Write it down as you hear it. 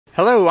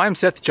Hello, I'm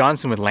Seth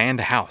Johnson with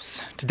Land House.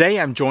 Today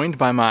I'm joined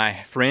by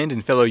my friend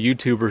and fellow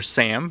YouTuber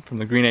Sam from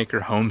the Green Acre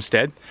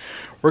Homestead.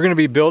 We're going to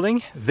be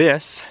building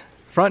this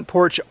front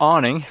porch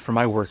awning for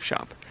my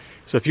workshop.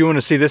 So if you want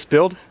to see this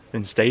build,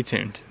 then stay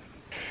tuned.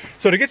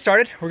 So to get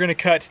started, we're going to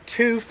cut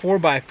two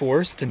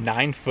 4x4s to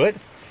 9 foot,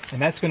 and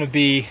that's going to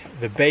be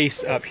the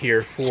base up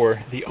here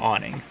for the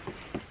awning.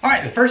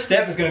 Alright, the first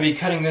step is going to be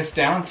cutting this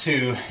down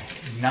to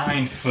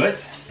 9 foot.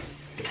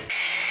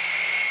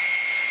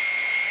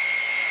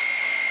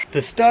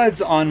 The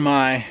studs on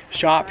my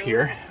shop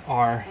here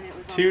are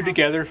 2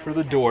 together for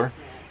the door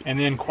and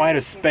then quite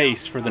a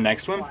space for the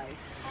next one.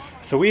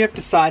 So we have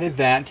decided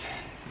that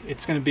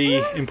it's going to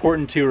be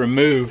important to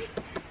remove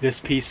this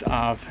piece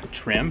of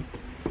trim.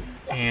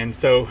 And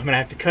so I'm going to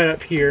have to cut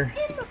up here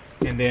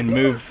and then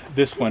move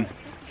this one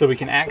so we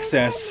can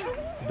access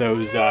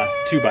those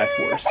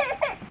 2x4s.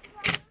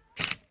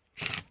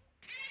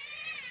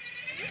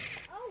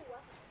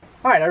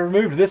 Alright, I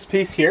removed this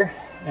piece here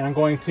and I'm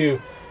going to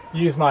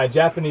use my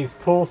Japanese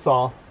pull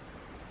saw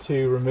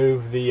to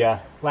remove the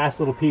last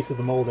little piece of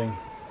the molding.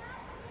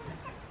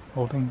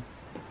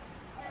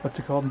 What's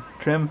it called?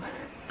 Trim?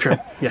 Trim,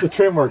 yeah. The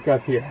trim work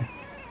up here.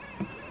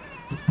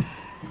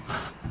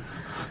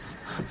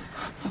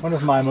 One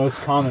of my most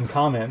common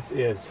comments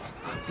is,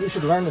 you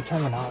should learn the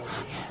terminology.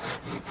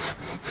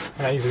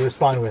 And I usually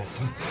respond with,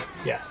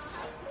 yes.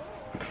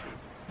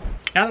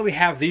 Now that we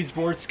have these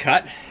boards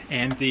cut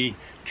and the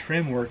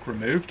trim work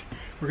removed,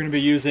 we're going to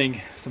be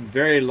using some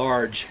very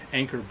large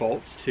anchor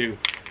bolts to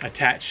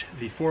attach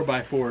the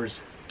 4x4s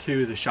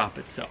to the shop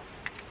itself.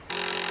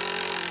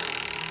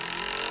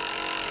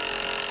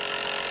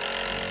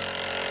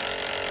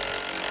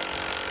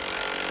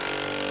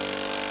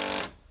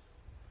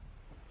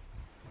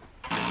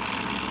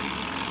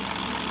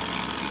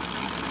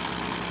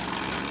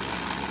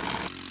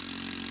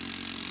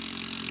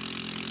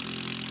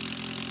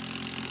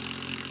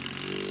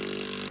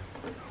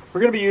 We're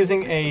going to be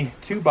using a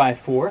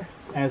 2x4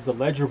 as the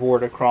ledger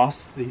board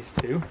across these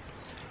two,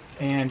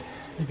 and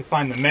you can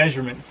find the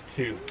measurements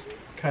to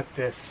cut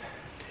this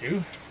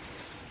to.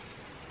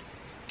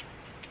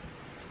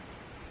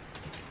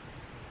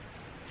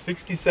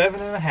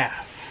 67.5.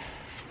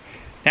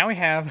 Now we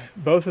have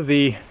both of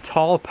the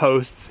tall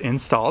posts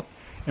installed,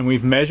 and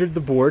we've measured the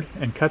board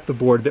and cut the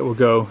board that will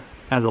go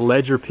as a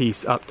ledger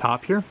piece up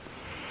top here.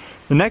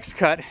 The next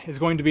cut is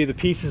going to be the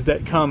pieces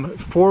that come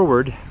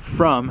forward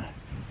from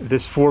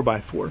this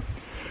 4x4.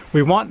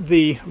 We want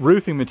the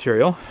roofing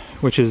material,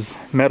 which is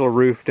metal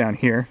roof down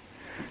here,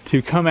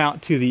 to come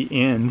out to the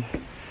end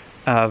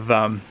of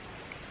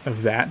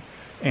that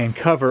and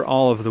cover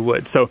all of the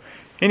wood. So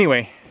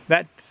anyway,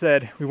 that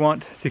said, we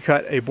want to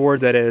cut a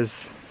board that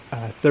is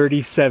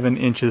 37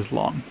 inches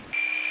long.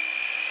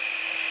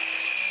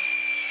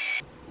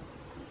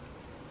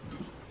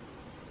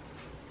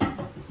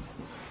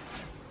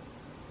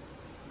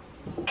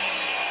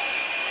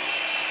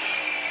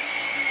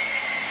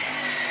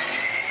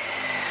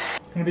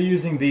 I'm going to be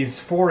using these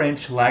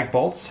 4-inch lag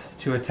bolts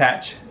to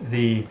attach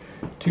the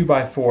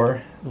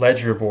 2x4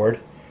 ledger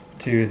board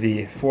to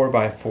the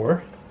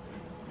 4x4.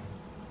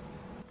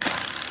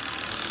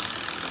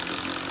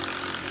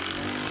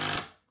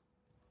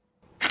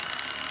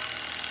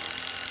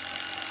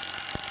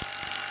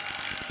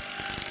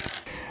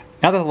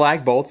 Now that the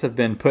lag bolts have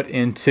been put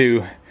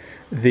into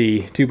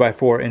the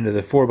 2x4 into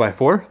the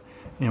 4x4,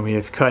 and we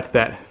have cut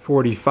that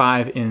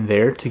 45 in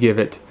there to give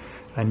it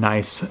a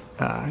nice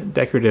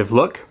decorative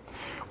look,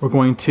 we're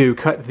going to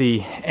cut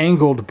the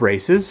angled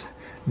braces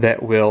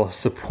that will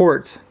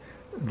support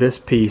this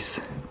piece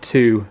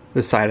to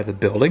the side of the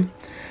building.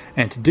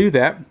 And to do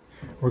that,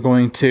 we're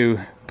going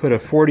to put a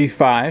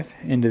 45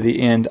 into the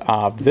end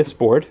of this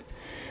board,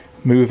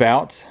 move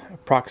out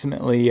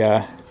approximately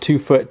 2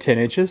 foot 10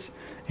 inches,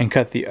 and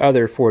cut the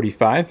other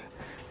 45,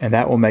 and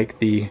that will make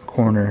the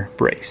corner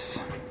brace.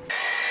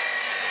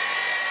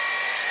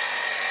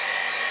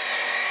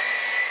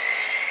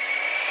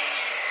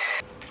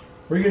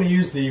 We're going to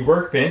use the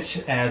workbench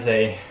as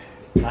a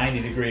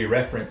 90-degree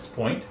reference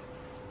point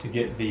to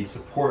get the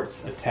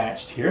supports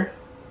attached here.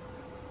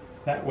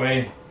 That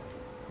way,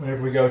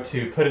 whenever we go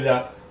to put it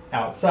up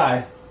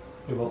outside,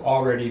 it will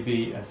already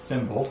be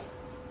assembled.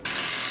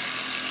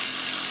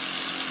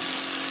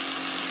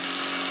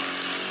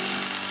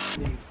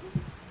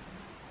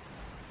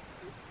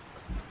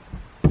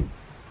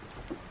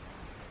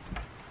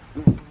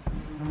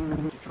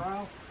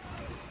 Trial.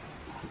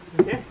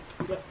 Okay.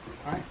 All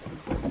right.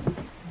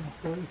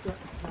 Slowly slide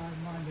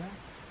mine down.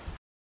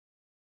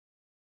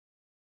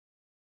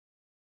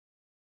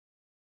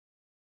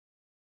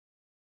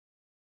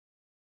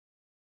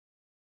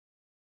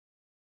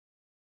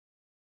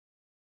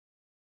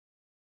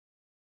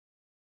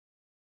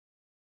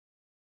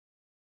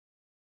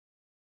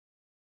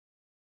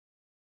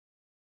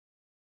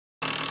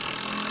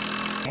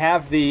 We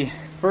have the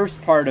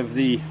first part of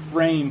the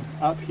frame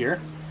up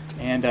here,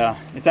 and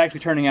it's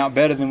actually turning out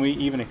better than we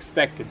even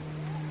expected.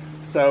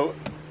 So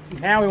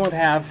now we want to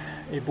have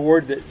a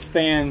board that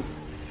spans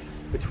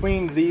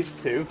between these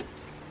two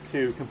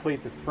to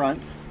complete the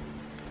front.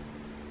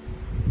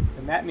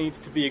 And that needs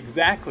to be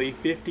exactly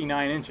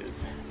 59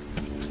 inches.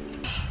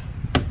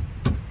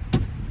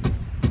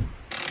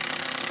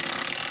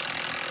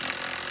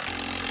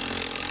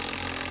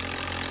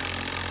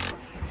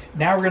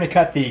 Now we're going to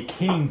cut the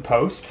keying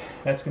post.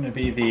 That's going to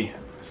be the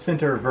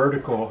center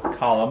vertical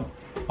column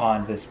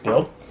on this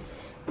build.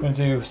 I'm going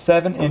to do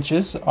 7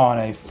 inches on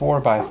a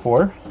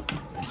 4x4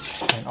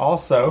 and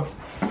also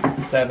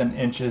 7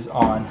 inches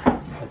on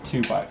a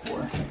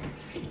 2x4.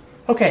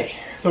 Okay,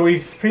 so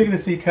we've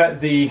previously cut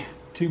the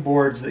 2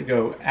 boards that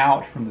go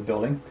out from the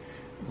building.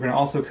 We're going to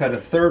also cut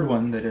a third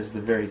one that is the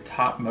very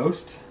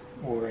topmost,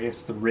 or I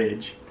guess the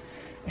ridge.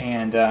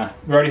 And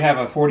we already have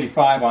a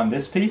 45 on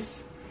this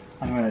piece.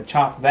 I'm going to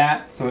chop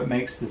that so it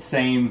makes the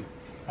same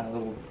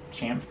little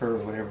chamfer or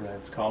whatever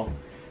that's called.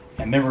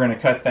 And then we're going to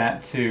cut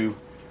that to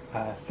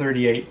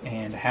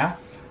 38.5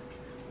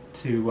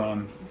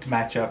 to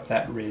match up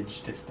that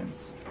ridge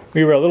distance.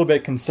 We were a little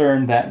bit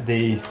concerned that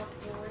the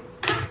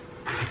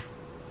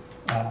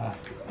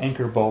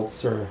anchor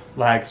bolts or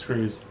lag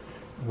screws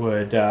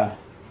would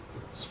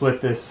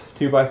split this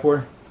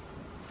 2x4.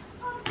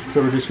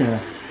 So we're just going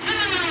to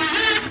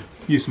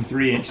use some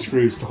 3-inch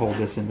screws to hold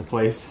this into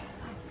place.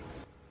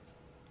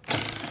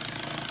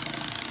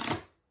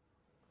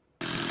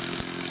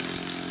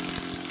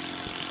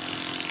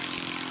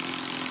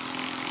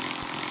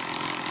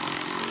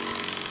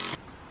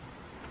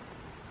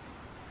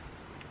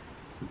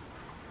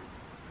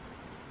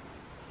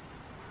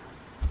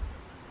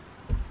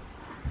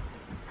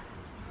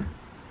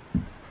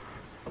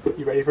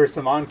 You ready for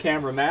some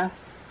on-camera math?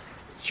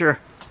 Sure.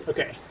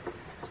 Okay.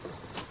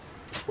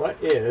 What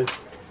is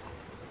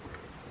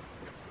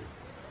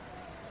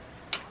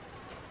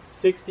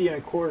 60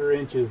 1/4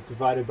 inches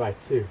divided by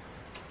 2?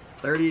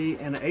 30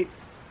 1/8.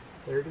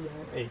 30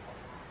 1/8.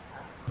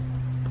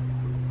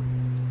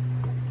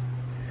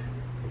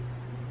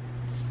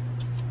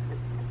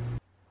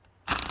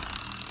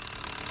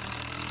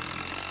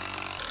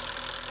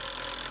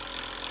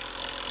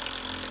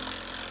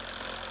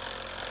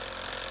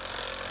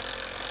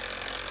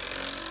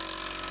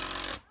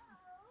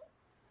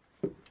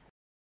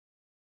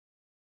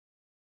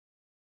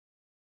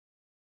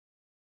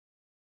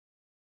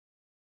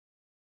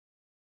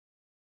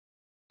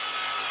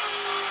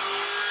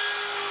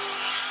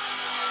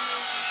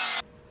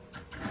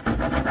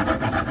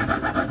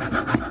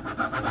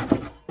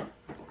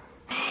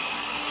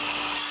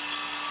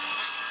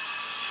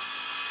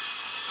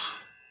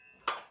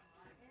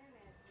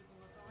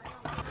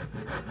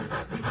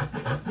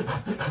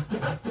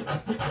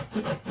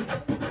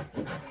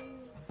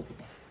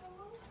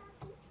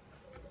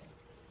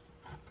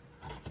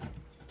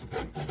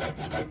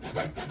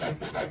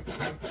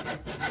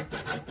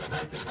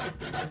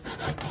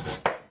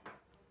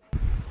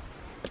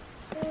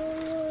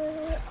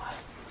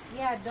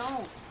 Yeah,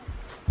 don't.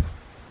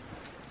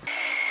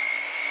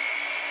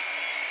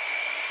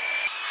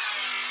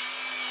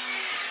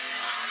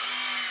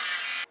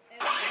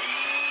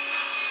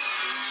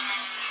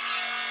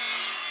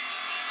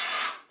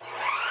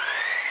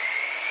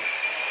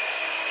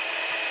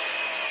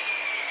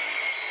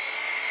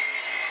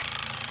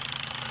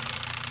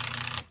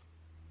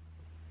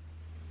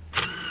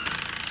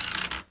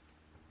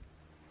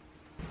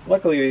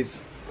 Luckily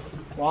these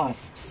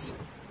wasps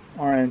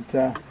aren't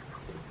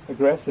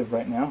aggressive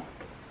right now.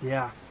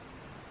 Yeah.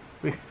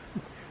 We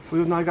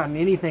would not have gotten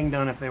anything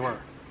done if they were.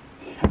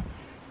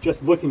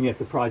 Just looking at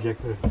the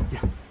project would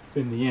have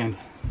been the end.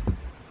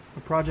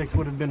 The project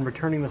would have been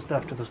returning the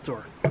stuff to the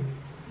store.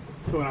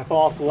 So when I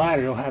fall off the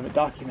ladder, you'll have it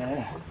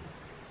documented.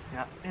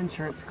 Yeah,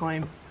 insurance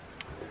claim.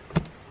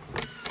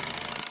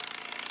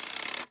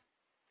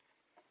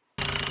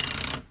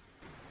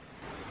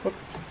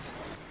 Whoops.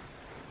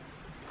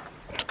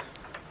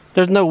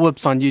 There's no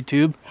whoops on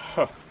YouTube.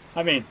 Oh,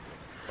 I mean,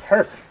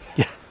 perfect.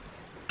 Yeah.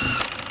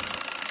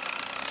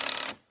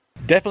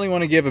 Definitely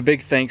want to give a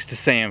big thanks to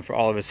Sam for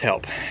all of his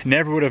help.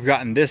 Never would have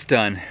gotten this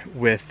done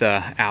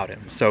without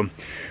him. So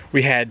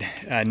we had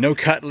no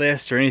cut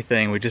list or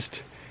anything. We just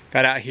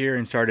got out here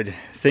and started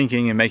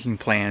thinking and making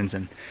plans,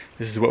 and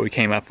this is what we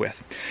came up with.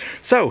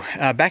 So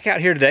back out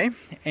here today,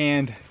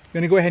 and I'm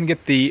going to go ahead and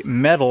get the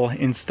metal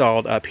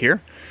installed up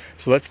here.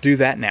 So let's do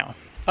that now.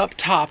 Up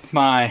top,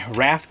 my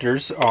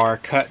rafters are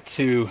cut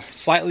to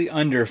slightly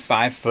under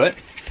 5 foot.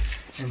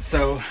 And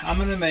so I'm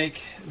going to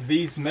make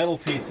these metal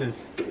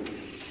pieces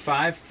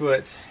 5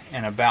 foot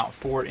and about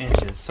 4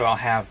 inches. So I'll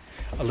have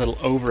a little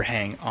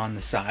overhang on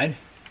the side.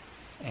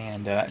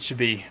 And that should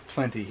be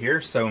plenty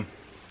here. So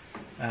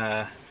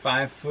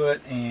 5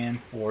 foot and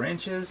 4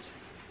 inches.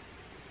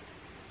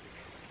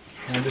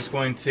 And I'm just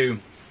going to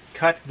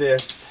cut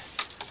this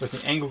with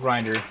an angle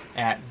grinder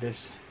at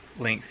this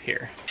length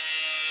here.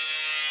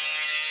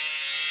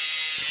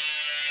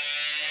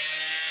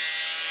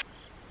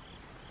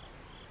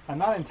 I'm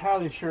not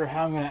entirely sure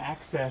how I'm going to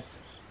access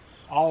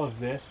all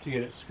of this to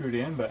get it screwed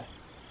in, but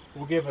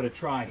we'll give it a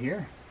try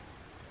here.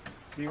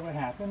 See what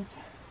happens.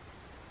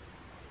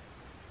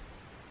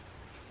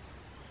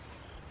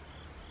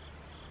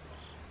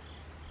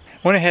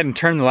 went ahead and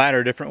turned the ladder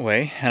a different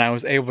way, and I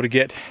was able to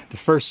get the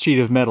first sheet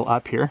of metal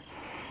up here.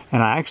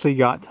 And I actually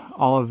got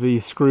all of the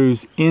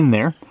screws in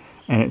there,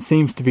 and it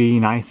seems to be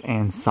nice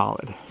and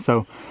solid.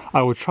 So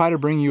I will try to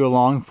bring you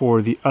along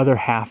for the other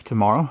half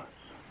tomorrow.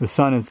 The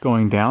sun is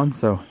going down,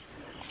 so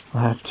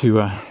I'll have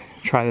to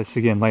try this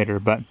again later,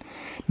 but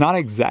not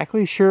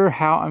exactly sure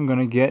how I'm going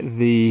to get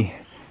the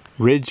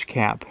ridge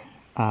cap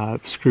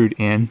screwed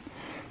in.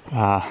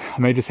 I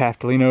may just have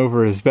to lean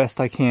over as best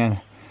I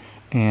can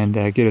and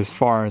get as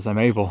far as I'm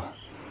able.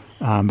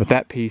 But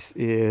that piece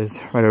is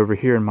right over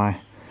here in my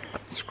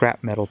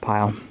scrap metal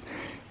pile.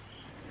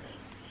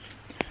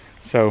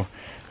 So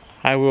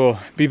I will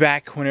be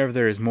back whenever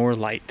there is more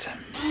light.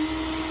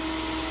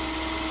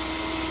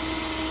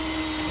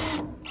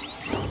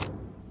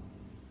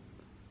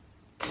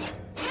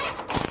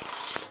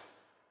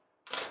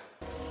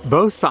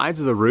 Both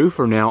sides of the roof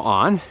are now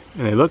on,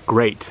 and they look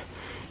great.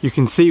 You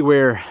can see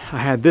where I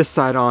had this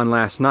side on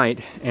last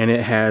night, and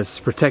it has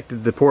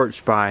protected the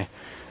porch by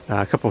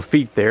a couple of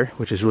feet there,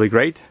 which is really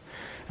great.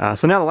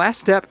 So now the last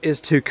step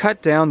is to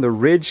cut down the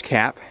ridge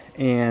cap,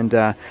 and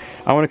I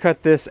want to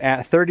cut this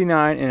at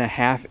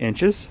 39.5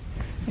 inches,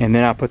 and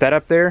then I'll put that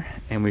up there,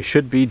 and we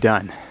should be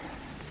done.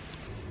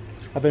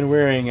 I've been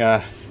wearing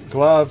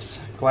gloves,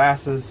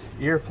 glasses,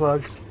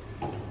 earplugs,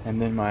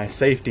 and then my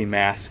safety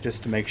mask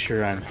just to make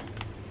sure I'm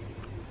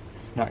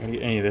not going to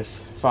get any of this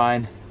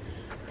fine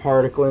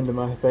particle into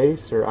my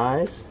face or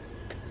eyes.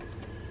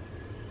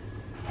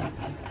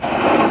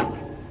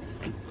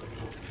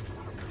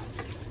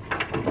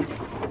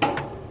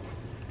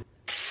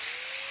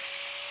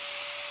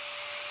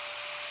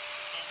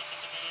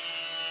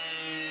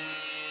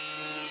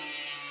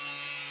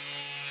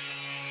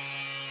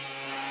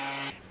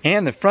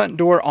 And the front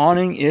door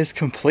awning is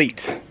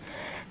complete.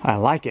 I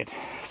like it.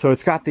 So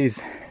it's got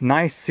these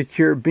nice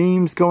secure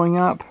beams going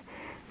up,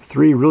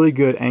 3 really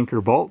good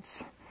anchor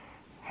bolts,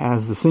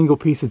 has the single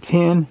piece of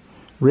tin,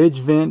 ridge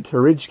vent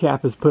or ridge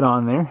cap is put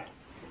on there,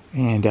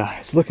 and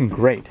it's looking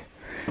great.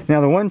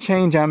 Now the one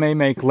change I may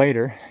make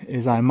later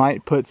is I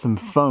might put some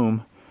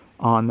foam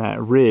on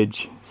that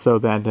ridge so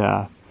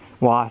that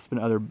wasps and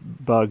other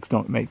bugs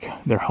don't make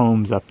their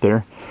homes up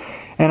there.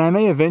 And I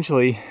may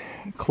eventually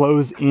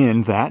close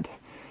in that.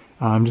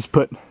 Just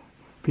put a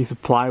piece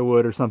of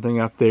plywood or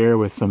something up there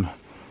with some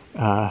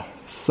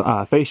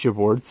fascia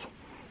boards,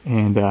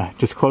 and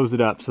just close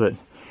it up so that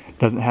it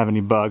doesn't have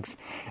any bugs,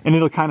 and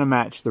it'll kind of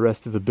match the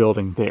rest of the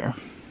building there.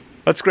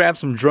 Let's grab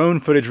some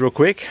drone footage real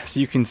quick so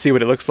you can see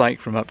what it looks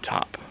like from up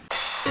top.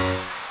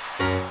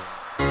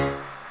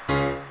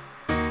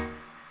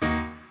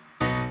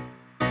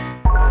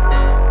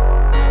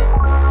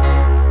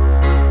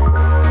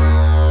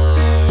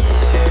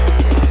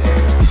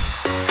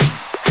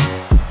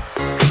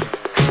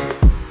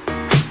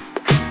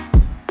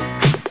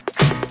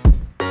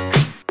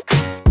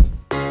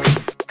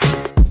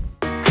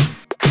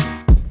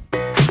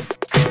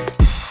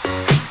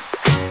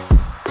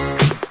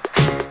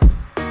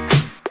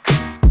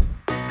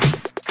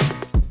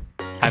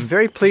 I'm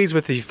very pleased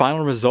with the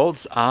final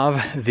results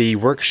of the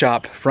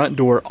workshop front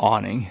door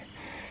awning.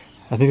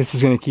 I think this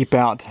is going to keep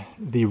out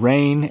the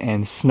rain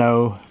and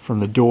snow from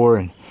the door,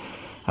 and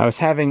I was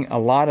having a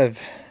lot of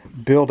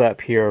buildup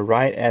here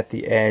right at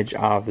the edge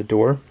of the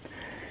door,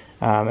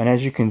 and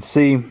as you can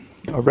see,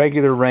 a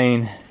regular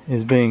rain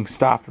is being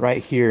stopped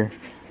right here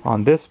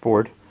on this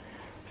board.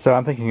 So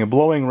I'm thinking a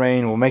blowing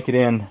rain will make it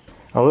in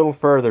a little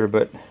further,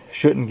 but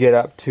shouldn't get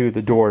up to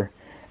the door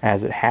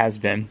as it has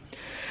been.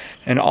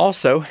 And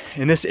also,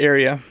 in this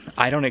area,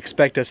 I don't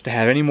expect us to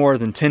have any more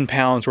than 10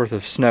 pounds worth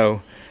of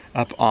snow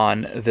up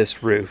on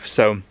this roof.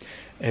 So,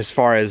 as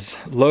far as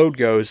load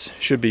goes,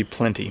 should be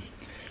plenty.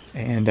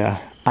 And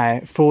I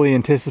fully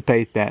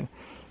anticipate that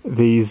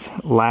these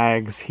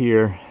lags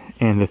here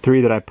and the 3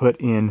 that I put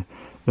in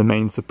the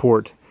main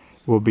support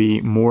will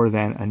be more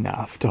than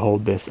enough to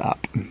hold this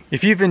up.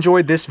 If you've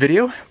enjoyed this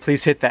video,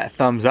 please hit that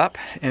thumbs up.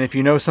 And if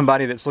you know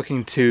somebody that's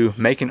looking to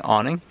make an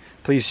awning,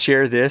 please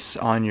share this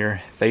on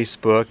your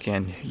Facebook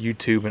and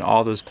YouTube and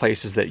all those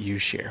places that you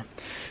share.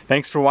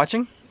 Thanks for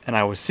watching, and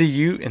I will see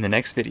you in the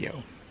next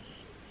video.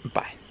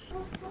 Bye.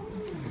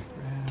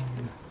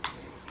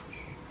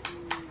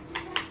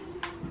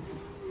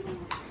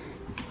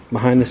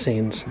 Behind the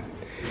scenes.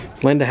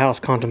 Lend a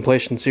House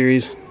Contemplation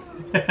Series,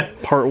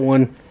 Part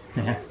 1.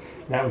 Yeah,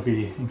 that would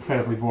be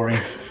incredibly boring.